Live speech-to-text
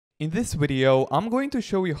In this video, I'm going to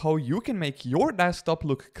show you how you can make your desktop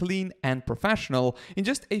look clean and professional in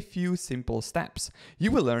just a few simple steps.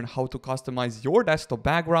 You will learn how to customize your desktop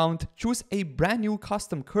background, choose a brand new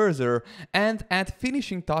custom cursor, and add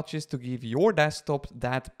finishing touches to give your desktop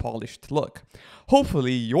that polished look.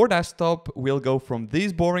 Hopefully, your desktop will go from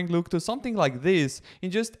this boring look to something like this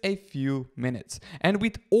in just a few minutes. And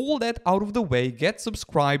with all that out of the way, get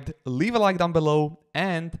subscribed, leave a like down below,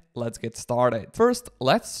 and let's get started. First,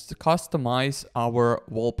 let's customize our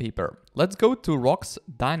wallpaper. Let's go to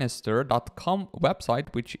rocksdynaster.com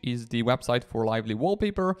website, which is the website for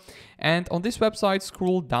LivelyWallpaper. And on this website,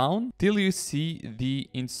 scroll down till you see the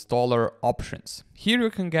installer options. Here you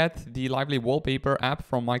can get the LivelyWallpaper app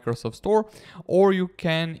from Microsoft Store, or you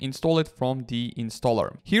can install it from the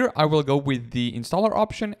installer. Here I will go with the installer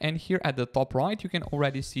option, and here at the top right, you can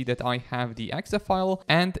already see that I have the exe file,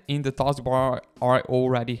 and in the taskbar, I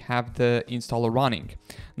already have the installer running.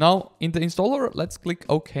 Now in the installer, let's click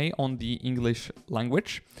OK on the English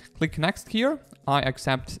language. Click next here. I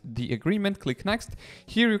accept the agreement, click next.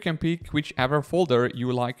 Here you can pick whichever folder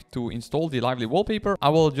you like to install the LivelyWallpaper. I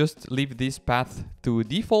will just leave this path to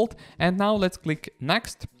default. And now let's click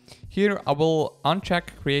next. Here I will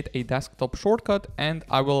uncheck create a desktop shortcut, and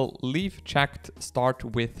I will leave checked start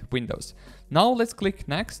with Windows. Now let's click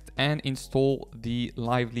next and install the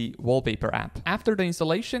LivelyWallpaper app. After the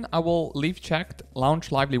installation, I will leave checked launch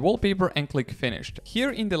LivelyWallpaper and click finished. Here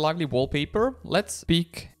in the LivelyWallpaper, let's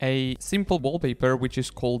pick a simple wallpaper which is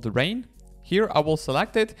called Rain. Here I will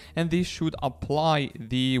select it, and this should apply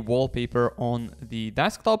the wallpaper on the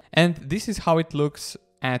desktop, and this is how it looks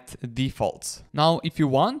at defaults. Now if you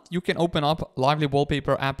want, you can open up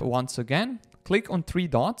LivelyWallpaper app once again, click on three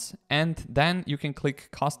dots, and then you can click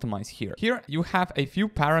customize here. Here you have a few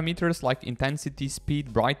parameters like intensity,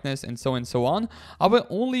 speed, brightness, and so on. I will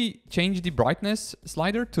only change the brightness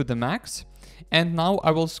slider to the max, and now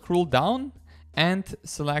I will scroll down and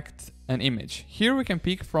select an image. Here we can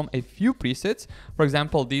pick from a few presets. For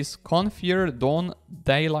example, this Configure Dawn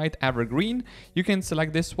Daylight Evergreen. You can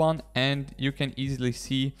select this one, and you can easily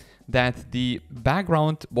see that the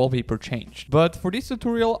background wallpaper changed. But for this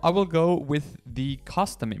tutorial, I will go with the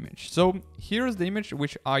custom image. So here's the image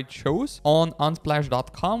which I chose on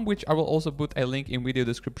unsplash.com, which I will also put a link in video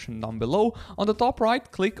description down below. On the top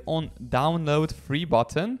right, click on download free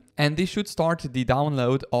button, and this should start the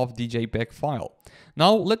download of the JPEG file.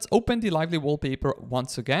 Now let's open the LivelyWallpaper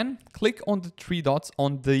once again. Click on the three dots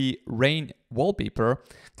on the Rain wallpaper,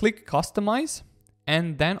 click customize,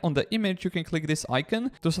 and then on the image, you can click this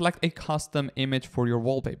icon to select a custom image for your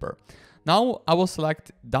wallpaper. Now I will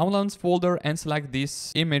select downloads folder and select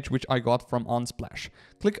this image which I got from Unsplash.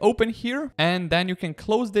 Click open here, and then you can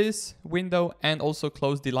close this window and also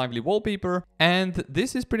close the LivelyWallpaper. And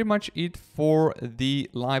this is pretty much it for the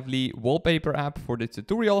LivelyWallpaper app for this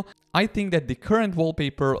tutorial. I think that the current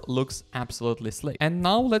wallpaper looks absolutely slick. And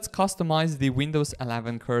now let's customize the Windows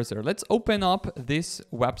 11 cursor. Let's open up this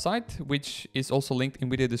website, which is also linked in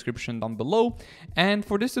video description down below. And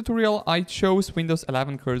for this tutorial, I chose Windows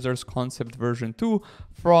 11 Cursors Concept version 2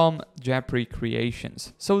 from Japri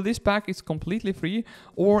Creations. So this pack is completely free,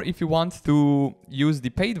 or if you want to use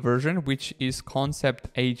the paid version, which is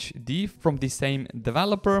Concept HD from the same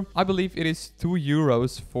developer, I believe it is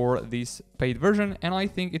 €2 for this paid version, and I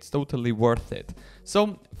think it's totally worth it.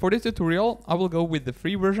 So for this tutorial, I will go with the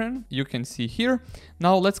free version. You can see here.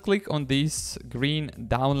 Now let's click on this green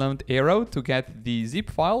download arrow to get the zip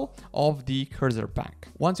file of the cursor pack.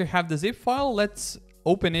 Once you have the zip file, let's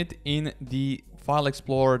open it in the File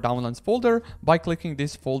Explorer Downloads folder by clicking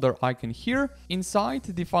this folder icon here. Inside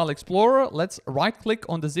the File Explorer, let's right click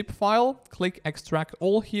on the zip file, click Extract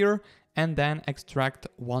All here, and then extract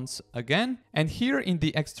once again. And here in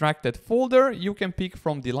the extracted folder, you can pick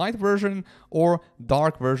from the light version or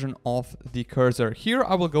dark version of the cursor. Here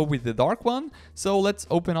I will go with the dark one. So let's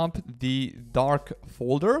open up the dark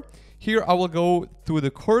folder. Here I will go to the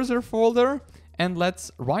cursor folder, and let's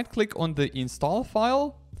right click on the install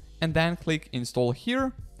file, and then click install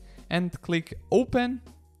here, and click open.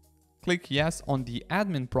 Click yes on the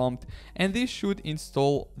admin prompt, and this should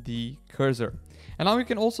install the cursor. And now you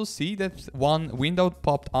can also see that one window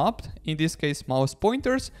popped up, in this case mouse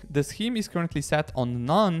pointers. The scheme is currently set on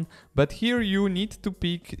none, but here you need to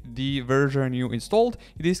pick the version you installed,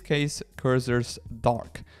 in this case cursors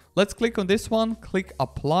dark. Let's click on this one, click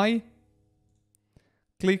apply,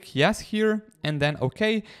 click yes here, and then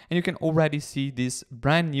OK, and you can already see this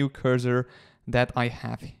brand new cursor that I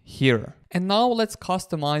have here. And now let's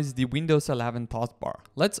customize the Windows 11 taskbar.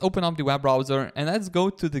 Let's open up the web browser and let's go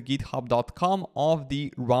to the github.com of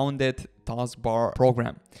the Rounded Taskbar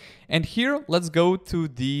program. And here, let's go to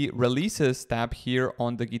the releases tab here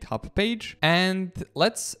on the GitHub page and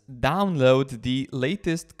let's download the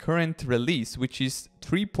latest current release, which is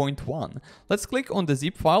 3.1. Let's click on the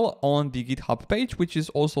zip file on the GitHub page, which is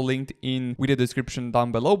also linked in with the description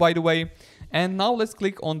down below, by the way. And now let's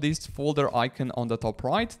click on this folder icon on the top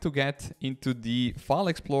right to get into the File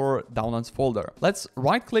Explorer Downloads folder. Let's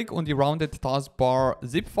right click on the Rounded Taskbar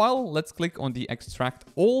zip file. Let's click on the Extract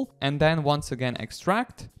All and then once again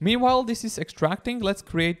extract. Meanwhile, this is extracting. Let's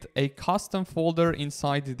create a custom folder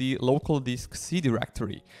inside the local disk C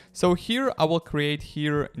directory. So here I will create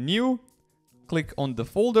here new, click on the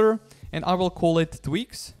folder and I will call it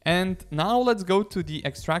tweaks. And now let's go to the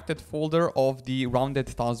extracted folder of the Rounded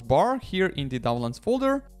Taskbar here in the downloads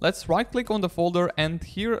folder. Let's right click on the folder and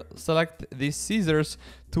here select these scissors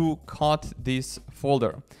to cut this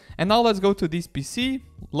folder. And now let's go to this PC,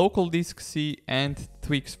 local disk C and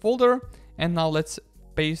tweaks folder. And now let's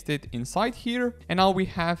paste it inside here. And now we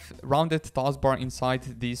have Rounded Taskbar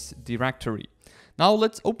inside this directory. Now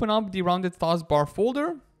let's open up the Rounded Taskbar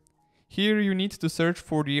folder. Here you need to search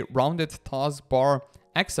for the Rounded Taskbar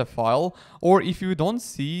exe file, or if you don't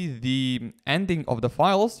see the ending of the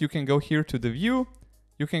files, you can go here to the view,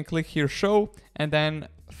 you can click here show, and then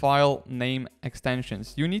file name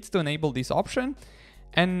extensions. You need to enable this option,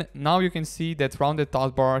 and now you can see that Rounded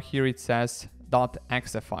Taskbar here it says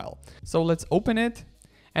 .exe file. So let's open it.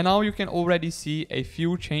 And now you can already see a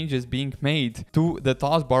few changes being made to the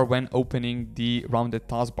taskbar when opening the Rounded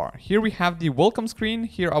Taskbar. Here we have the welcome screen.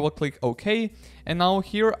 Here I will click OK. And now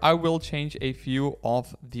here I will change a few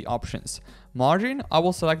of the options. Margin, I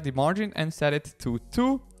will select the margin and set it to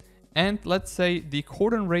 2. And let's say the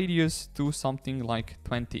cordon radius to something like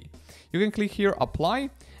 20. You can click here apply.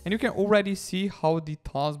 And you can already see how the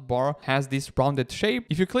taskbar has this rounded shape.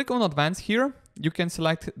 If you click on advanced here, you can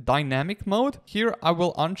select dynamic mode. Here I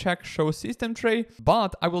will uncheck show system tray,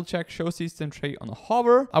 but I will check show system tray on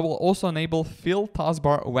hover. I will also enable fill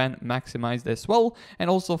taskbar when maximized as well, and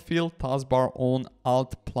also fill taskbar on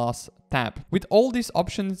alt plus tab. With all these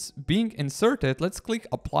options being inserted, let's click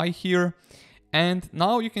apply here. And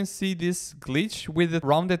now you can see this glitch with the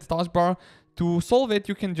Rounded Taskbar. To solve it,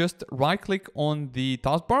 you can just right click on the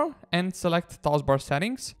taskbar and select taskbar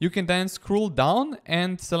settings. You can then scroll down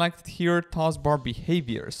and select here taskbar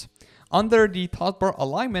behaviors. Under the taskbar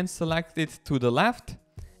alignment, select it to the left.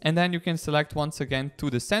 And then you can select once again to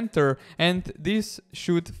the center, and this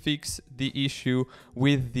should fix the issue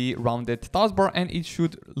with the Rounded Taskbar and it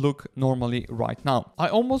should look normally right now. I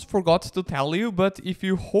almost forgot to tell you, but if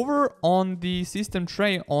you hover on the system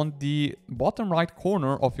tray on the bottom right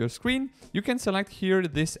corner of your screen, you can select here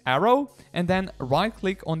this arrow and then right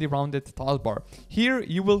click on the Rounded Taskbar. Here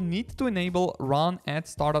you will need to enable Run at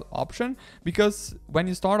Startup option, because when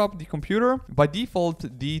you start up the computer, by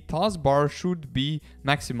default the taskbar should be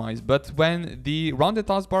maximized. But when the Rounded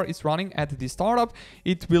Taskbar is running at the startup,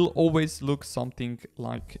 it will always look something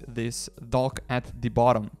like this dock at the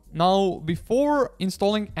bottom. Now, before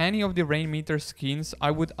installing any of the Rainmeter skins,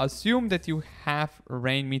 I would assume that you have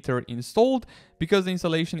Rainmeter installed, because the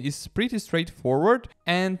installation is pretty straightforward.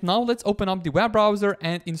 And now let's open up the web browser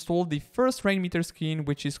and install the first Rainmeter skin,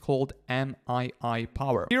 which is called Mii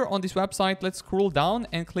Power. Here on this website, let's scroll down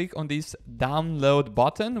and click on this download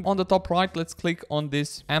button. On the top right, let's click on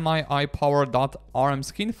this miipower.rm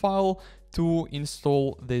skin file to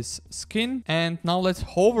install this skin. And now let's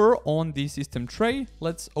hover on the system tray.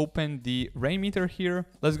 Let's open the Rainmeter here.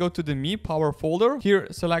 Let's go to the Mii Power folder. Here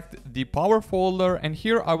select the power folder, and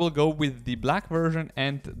here I will go with the black version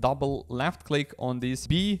and double left click on this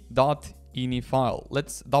b.ini file.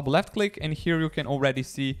 Let's double left click, and here you can already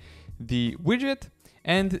see the widget.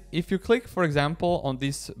 And if you click, for example, on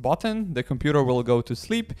this button, the computer will go to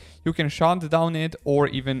sleep. You can shut down it or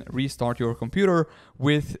even restart your computer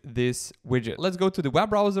with this widget. Let's go to the web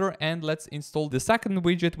browser and let's install the second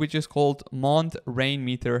widget, which is called Mond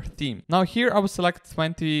Rainmeter theme. Now here I will select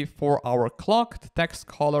 24-hour clock. The text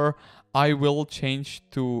color I will change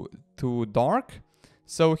to dark.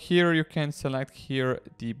 So here you can select here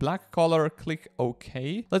the black color, click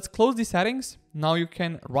OK. Let's close the settings. Now you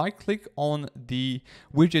can right click on the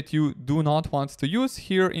widget you do not want to use.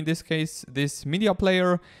 Here in this case, this media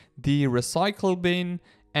player, the recycle bin,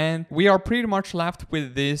 and we are pretty much left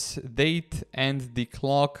with this date and the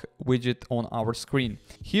clock widget on our screen.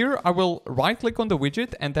 Here I will right click on the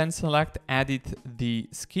widget and then select edit the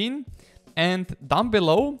skin. And down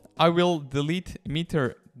below, I will delete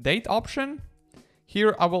meter date option.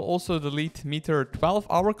 Here I will also delete meter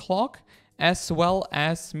 12-hour clock as well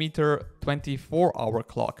as meter 24-hour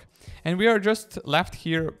clock. And we are just left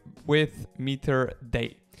here with meter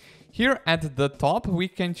day. Here at the top, we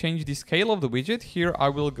can change the scale of the widget. Here I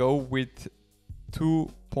will go with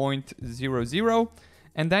 2.00.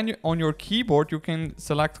 And then on your keyboard, you can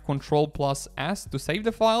select Ctrl+S to save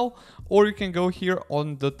the file, or you can go here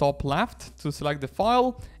on the top left to select the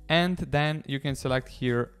file, and then you can select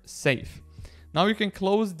here save. Now you can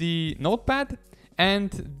close the notepad, and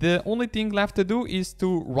the only thing left to do is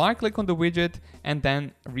to right click on the widget and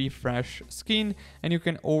then refresh skin, and you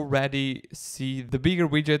can already see the bigger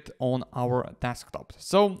widget on our desktop.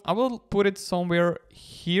 So I will put it somewhere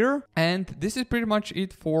here, and this is pretty much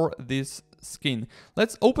it for this skin.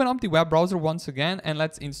 Let's open up the web browser once again and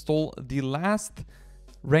let's install the last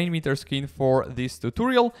Rainmeter skin for this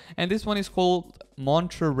tutorial, and this one is called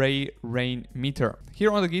MontereyRainmeter.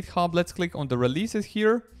 Here on the GitHub, let's click on the releases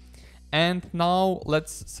here, and now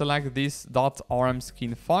let's select this .rm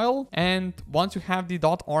skin file, and once you have the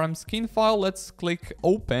 .rm skin file, let's click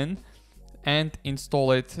open and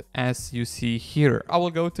install it as you see here. I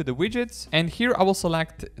will go to the widgets, and here I will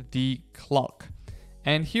select the clock.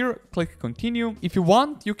 And here, click continue. If you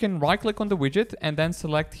want, you can right click on the widget and then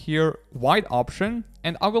select here white option.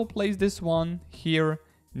 And I will place this one here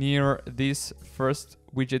near this first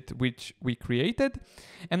widget which we created.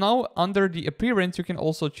 And now under the appearance, you can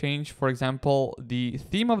also change, for example, the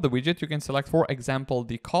theme of the widget. You can select, for example,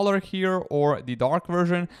 the color here or the dark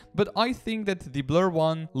version, but I think that the blur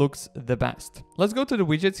one looks the best. Let's go to the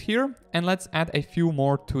widgets here and let's add a few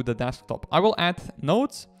more to the desktop. I will add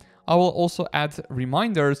notes. I will also add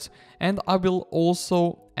reminders, and I will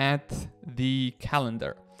also add the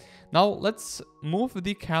calendar. Now let's move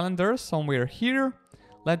the calendar somewhere here.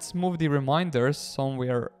 Let's move the reminders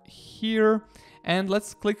somewhere here, and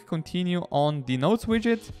let's click continue on the notes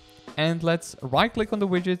widget, and let's right click on the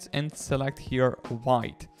widgets and select here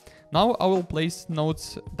white. Now I will place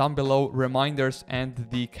notes down below, reminders, and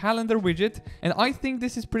the calendar widget, and I think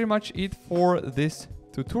this is pretty much it for this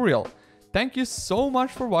tutorial. Thank you so much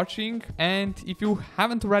for watching, and if you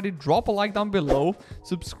haven't already, drop a like down below,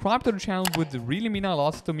 subscribe to the channel, would really mean a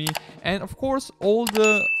lot to me, and of course all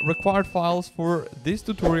the required files for this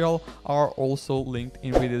tutorial are also linked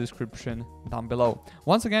in the description down below.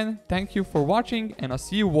 Once again, thank you for watching, and I'll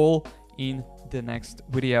see you all in the next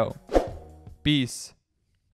video. Peace.